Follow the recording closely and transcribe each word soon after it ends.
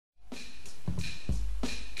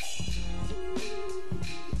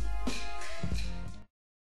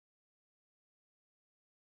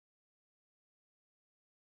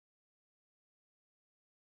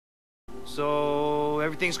So,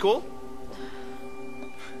 everything's cool?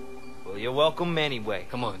 Well, you're welcome anyway.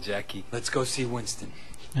 Come on, Jackie. Let's go see Winston.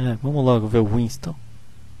 Vamos logo ver o Winston.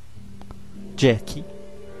 Jackie.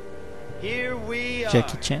 Here we are.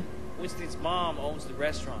 Jackie Chan. Winston's mom owns the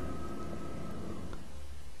restaurant.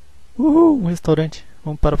 Um restaurante.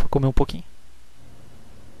 Vamos parar pra comer um pouquinho.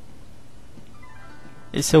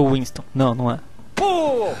 Esse é o Winston. Não, não é.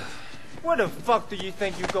 Oh! Where the fuck do you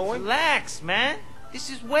think you're going? Relax, man. This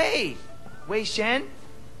is Wei. Wei Shen.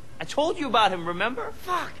 I told you about him, remember?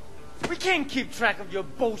 Fuck! We can't keep track of your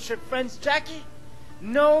bullshit friends, Jackie.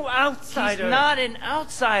 No outsider. He's not an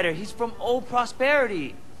outsider. He's from old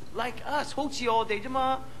prosperity. Like us. Hochi all day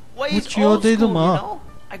duma. Wei is Hochi all old day school, duma. you know?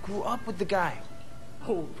 I grew up with the guy.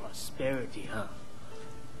 Old prosperity, huh?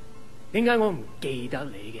 點解我唔記得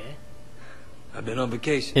你嘅？ I've been on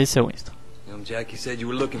vacation. Esse é o Winston. Jackie said you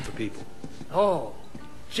were looking for people. Oh,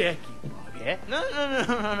 Jackie 話嘅。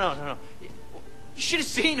 No. You should have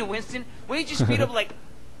seen it, Winston. Wei just beat up like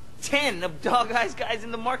 10 of dog-eyes guys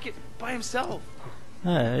in the market by himself.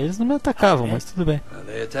 Eles não me atacavam, mas tudo bem.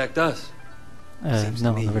 They attacked us. Seems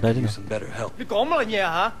Não, to me na we verdade could não. use some better help. 你講乜嘢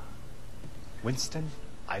啊？ Winston,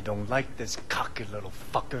 I don't like this cocky little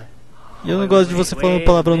fucker. E eu não gosto de você falando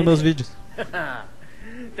palavrão nos meus vídeos.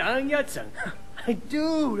 等一陣 I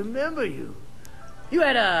do remember you. You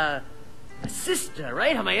had a sister,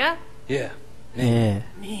 right? 係咪啊？ Yeah.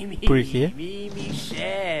 Mimi. Por quê? Mimi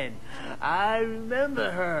Shen. I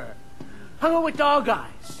remember her. Hung out with dog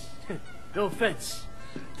eyes. No offense.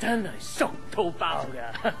 真係熟到爆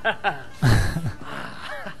㗎。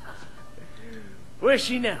Where's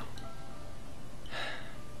she now?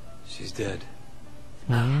 She's dead.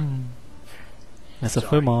 Essa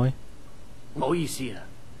foi mal, hein? 唔好意思啦。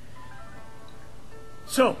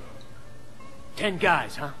So, 10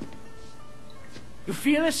 guys, huh? You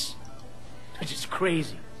feel this? They're just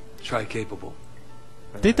crazy. Try capable.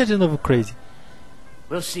 Tenta de novo, Crazy.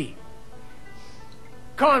 We'll see.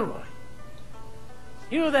 Conroy,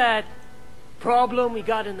 you know that problem we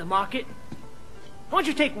got in the market? Why don't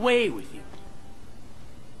you take Wei with you?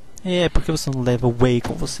 Por que você não leva o Wei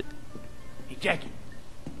com você? Hey, Jackie,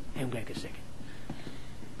 hang back a second.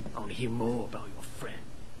 I want to hear more about your friend.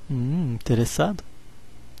 Interessado?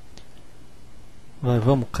 Vai,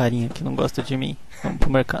 vamos, carinha que não gosta de mim. Vamos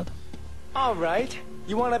pro mercado. All right.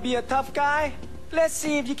 You wanna be a tough guy? Let's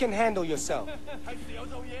see if you can handle yourself.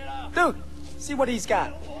 Dude, see what he's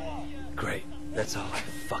got. Great. That's all I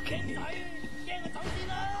fucking need.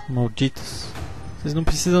 Malditos. Vocês não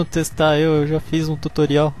precisam testar eu já fiz um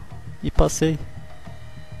tutorial e passei.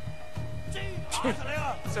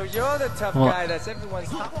 So you're the tough Vamos guy lá. that everyone's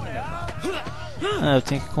talking about. Eu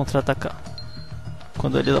tenho que contra-atacar.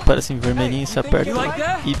 Quando ele aparece em vermelhinho, você aperta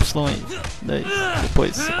Y e daí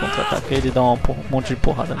depois você contra-ataca ele e dá um monte de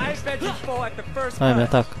porrada I nele. bet you fall at the first Vai, me one.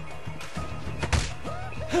 ataca.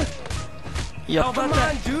 E ó, Come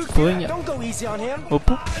on, dude. punha. Don't go easy on him.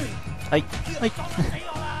 Opa. Ai, ai.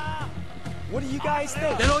 What do you guys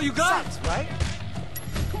think? That all you got? Sucks, right?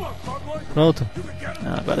 Pronto.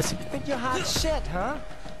 Agora sim. Think you're hot shit, huh?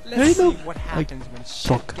 Hey, Let's no. see what happens when shit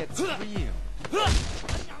Troca. gets real.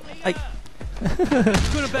 Ai.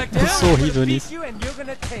 Gonna back Eu down. sou horrível Beat nisso. you and you're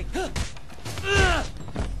gonna take.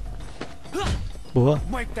 Boa.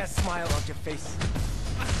 Wipe that smile off your face.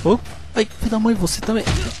 Oh. Ai, filho da mãe, você também.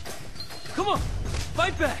 Come on.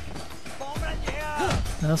 Fight back.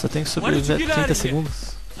 Nossa, eu tenho que sobreviver 30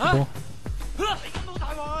 segundos. Tá bom.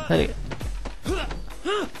 Aí.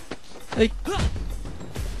 Ai.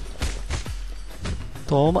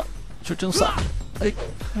 Toma. Chute no saco. Ai.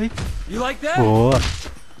 Ai. You like that? Boa.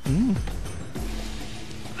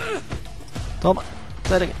 Toma.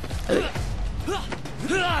 Sai daqui. Sai daqui.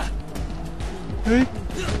 Ai.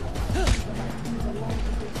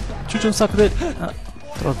 Chute no saco dele. Ah,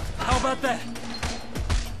 droga. How about that?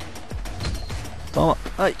 Toma.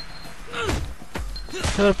 Ai.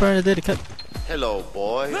 Quebra a perna dele. Quebra. Hello,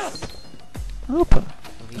 boys. Opa.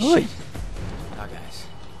 Oi. Dog eyes.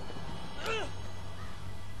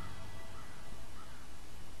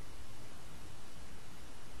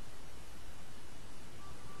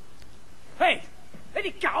 Hey, 你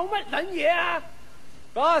哋搞乜撚嘢啊？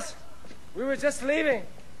 Boss, we were just leaving.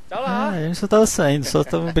 走啦 Ah, a gente só tava saindo, só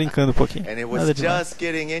tava brincando um pouquinho. And it was Nada demais. just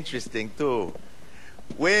getting interesting, too.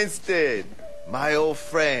 Winston, my old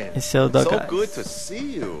friend. Esse é o Dog So Eyes. good to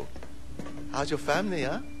see you. How's your family,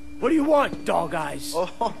 huh? What do you want, dog eyes?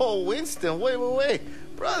 Oh, Winston, wait.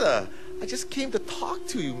 Brother, I just came to talk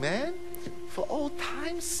to you, man. For old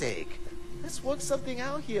time's sake. Let's work something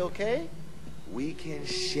out here, okay? We can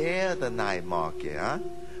share the night market, huh?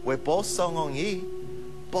 We're both Sun On Yee,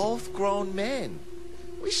 both grown men.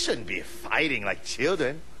 We shouldn't be fighting like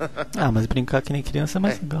children. Ah, mas brincar que nem criança é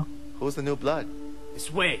mais legal. Who's the new blood?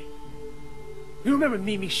 It's Wei. You remember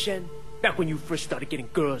Mimi Shen? Back when you first started getting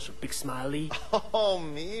girls with Big Smiley? Oh,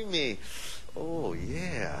 Mimi. Oh,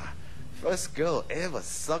 yeah. First girl ever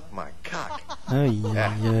sucked my cock. Ai,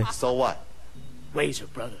 ai, ai. So what? Wei's her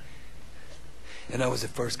brother. And I was the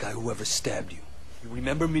first guy who ever stabbed you. You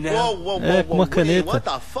remember me now? Whoa, whoa, whoa, É, com uma whoa, Wei, caneta. what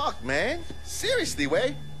the fuck, man? Seriously,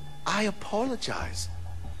 Wei? I apologize.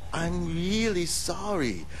 I'm really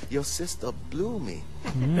sorry. Your sister blew me.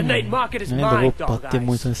 The night market is Ainda mine, vou dog bater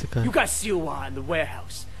muito eyes. nesse cara. You got Siwa in the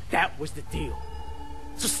warehouse. That was the deal.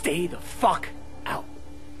 So stay the fuck out.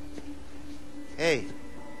 Hey,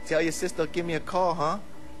 tell your sister give me a call, huh?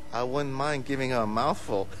 I wouldn't mind giving her a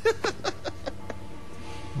mouthful.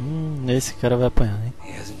 Esse cara vai apanhar, hein?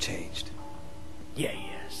 He hasn't changed. Yeah,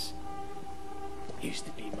 yes. He used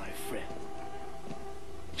to be my friend.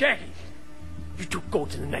 Jackie, you two go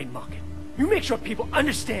to the night market. You make sure people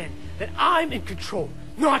understand that I'm in control,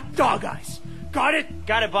 not dog eyes. Got it?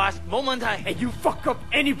 Got it, boss. Momandai. And you fuck up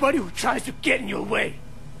anybody who tries to get in your way.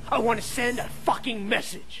 I want to send a fucking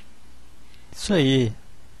message. Isso aí.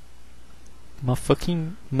 Uma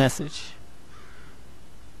fucking message.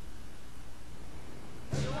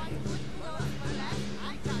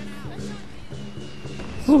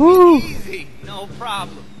 Uhul! Easy. No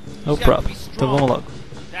problem. No Just have to problem. be Então strong. vamos logo.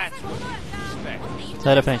 That's what you respect.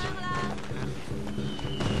 Sai da frente.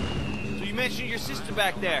 So you mentioned your sister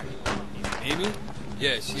back there. Amy?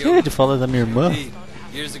 Yeah, she Chega de falar da minha irmã. Indeed.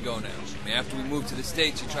 Years ago now. I mean, after we moved to the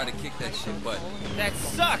States, she tried to kick that shit butt. That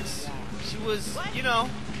sucks. She was, you know,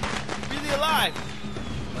 really alive.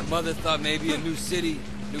 My mother thought maybe a new city,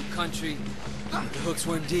 new country. The hooks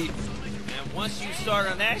weren't deep. And once you start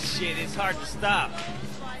on that shit, it's hard to stop.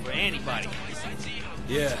 For anybody.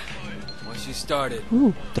 Yeah. Once she started.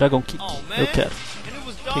 Dragon Kick. Oh, man. Eu quero. And it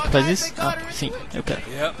was Quem dog que faz eyes isso? that got her Sim, into it? eu quero.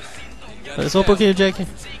 Yep. Olha só um pouquinho, Jack.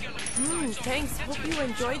 Thanks. Hope you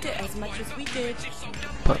enjoyed it as much as we did.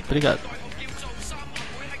 Pá, obrigado.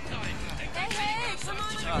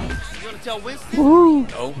 You wanna tell Winston?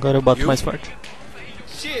 No. Agora eu bato You? mais forte.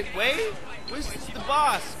 Shit, Wei. Winston's the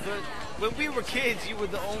boss, but when we were kids, you were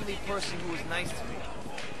the only person who was nice to me.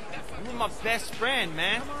 You were my best friend,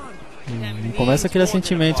 man. That Não começa a criar means more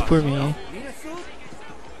than a sentimentos boss. por mim, hein?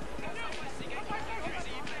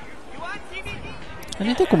 Eu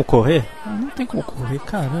nem tem como correr? Não tem como correr,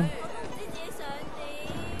 caramba.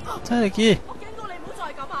 Sai daqui.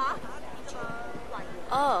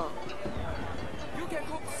 Oh.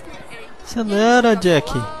 Acelera, Jack.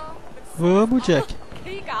 Vamos, Jack.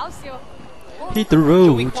 Hit the Joey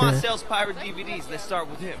road, Kwan Jack. sells pirate DVDs. Let's start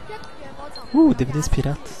with him. DVDs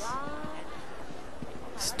piratas.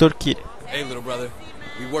 Extorquir. Hey, little brother.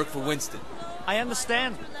 We work for Winston. I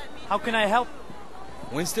understand. How can I help?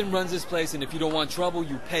 Winston runs this place, and if you don't want trouble,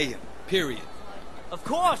 you pay him. Period. Of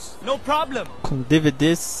course. No problem. Com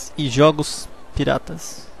DVDs e jogos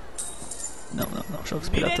piratas. Não, jogos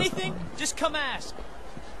Need piratas anything? não. Just come ask.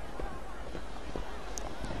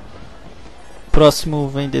 Próximo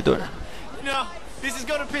vendedor. You know, this is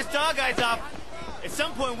gonna piss Dog Eyes off. At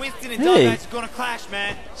some point, Winston and Hey. Dog Eyes are gonna clash,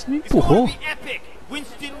 man. Você me It's going empurrou. to be epic.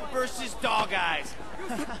 Winston versus Dog Eyes.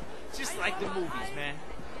 Just like the movies, man.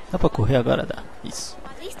 Dá pra correr agora? Dá. Isso.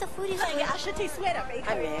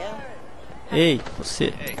 Ei,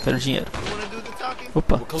 você. Quero dinheiro. You wanna do the talking?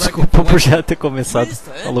 Opa, desculpa por já ter começado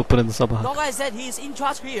aloprando sua barraca. Guy said he is in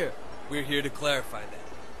charge here. We're here to clarify that.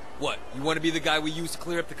 What? You want to be the guy we use to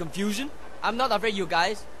clear up the confusion? I'm not afraid, you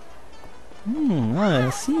guys. É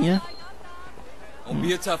assim, é. Don't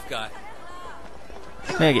be a tough guy.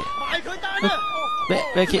 Vem aqui.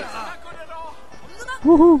 Vem aqui.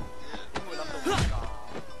 Uhul.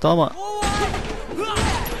 Toma.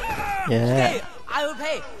 Okay, I will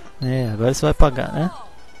pay. Agora você vai pagar, né?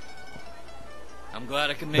 I'm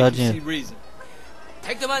glad I can Dá make you dinheiro. see reason.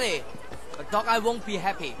 Take the money. The dog I won't be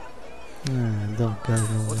happy. Não, cara,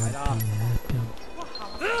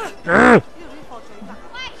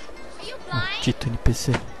 Tito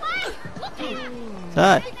NPC.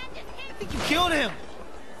 Sai. I think you killed him.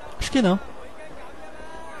 Acho que não.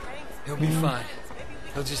 He'll be fine.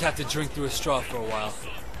 He'll just have to drink through a straw for a while.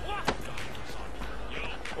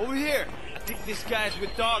 Over here. I think this guy's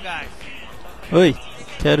with Dog Eyes. Oi,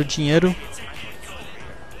 quero dinheiro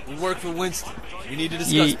We work for Winston. We need to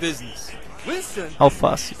discuss E- business. Winston?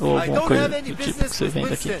 alface ou I alguma don't coisa have any do tipo que business você with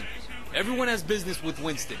vende aqui. Winston. Everyone has business with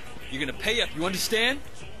Winston. You're gonna pay up, you understand?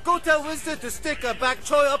 Go tell Winston to stick a back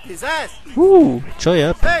Troy up his ass. Joy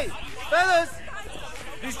up. Hey, fellas!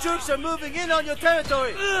 These troops are moving in on your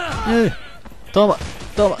territory. Toma.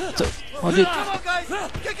 Toma, seu maldito.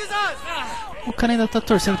 O cara ainda tá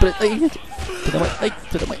torcendo pra ele. Ai, filho da mãe. Ai,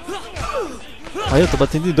 filho da mãe. Ai, eu tô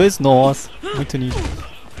batendo em dois. Nossa, muito ninja.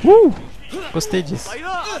 Gostei disso.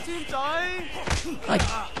 Ai,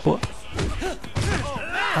 boa.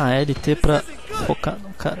 LT pra focar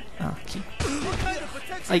no cara. Aqui.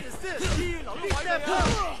 Ai.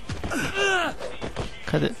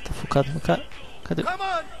 Cadê? Tá focado no cara? Cadê?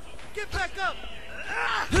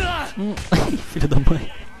 Filho da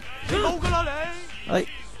mãe. Ai.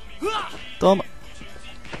 Toma.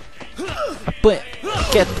 Apanha.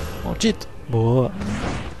 Quieto. Maldito. Boa.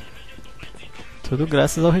 Tudo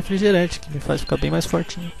graças ao refrigerante, que me faz ficar bem mais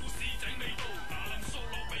fortinho.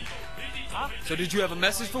 So did you have a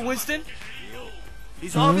message for Winston?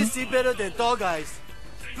 He's obviously better than dog guys.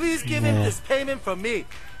 Please give him this payment from me.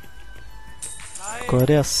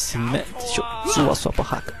 Agora é assim, né? Deixa eu zoar sua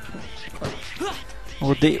barraca.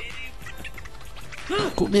 Odeio.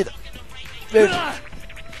 Comida. Verde.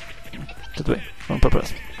 Tudo bem, vamos pra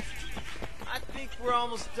próxima.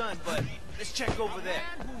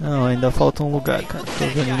 Não, ainda falta um lugar, cara. Tô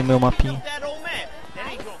vendo no meu mapinha.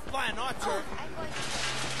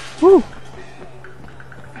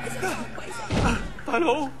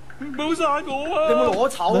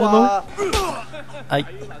 Ai.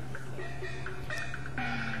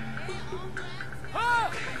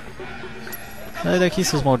 Sai daqui,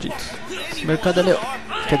 seus malditos. Esse mercado é meu.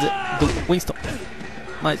 Quer dizer, do Winston.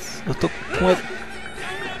 Mas eu tô com ele.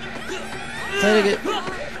 Sai daqui.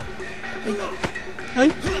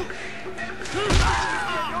 Ai.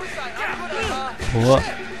 Boa.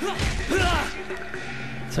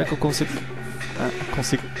 Será que eu consigo?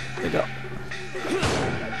 Consigo. Legal.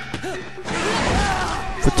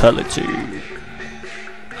 Fatality.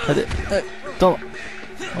 Cadê? Toma.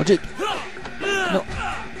 Maldito. Não.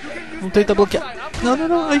 Não tenta bloquear.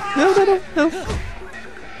 Não. Ai, não.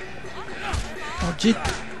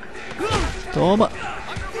 Maldito. Toma.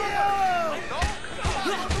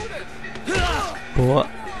 Boa.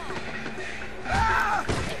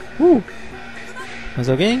 Mais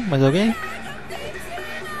alguém?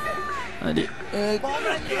 Ali.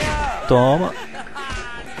 Toma.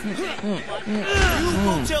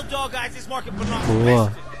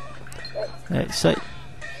 Boa. É isso aí.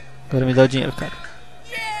 Agora me dá o dinheiro, cara.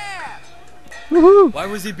 Why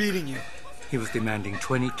was he beating you? He was demanding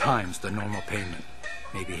 20 times the normal payment.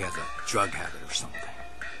 Maybe he has a drug habit or something.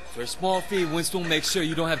 For a small fee, Winston makes sure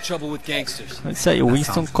you don't have trouble with gangsters. É isso aí, o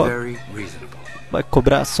Winston vai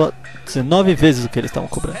cobrar só 19 vezes o que eles estavam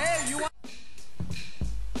cobrando.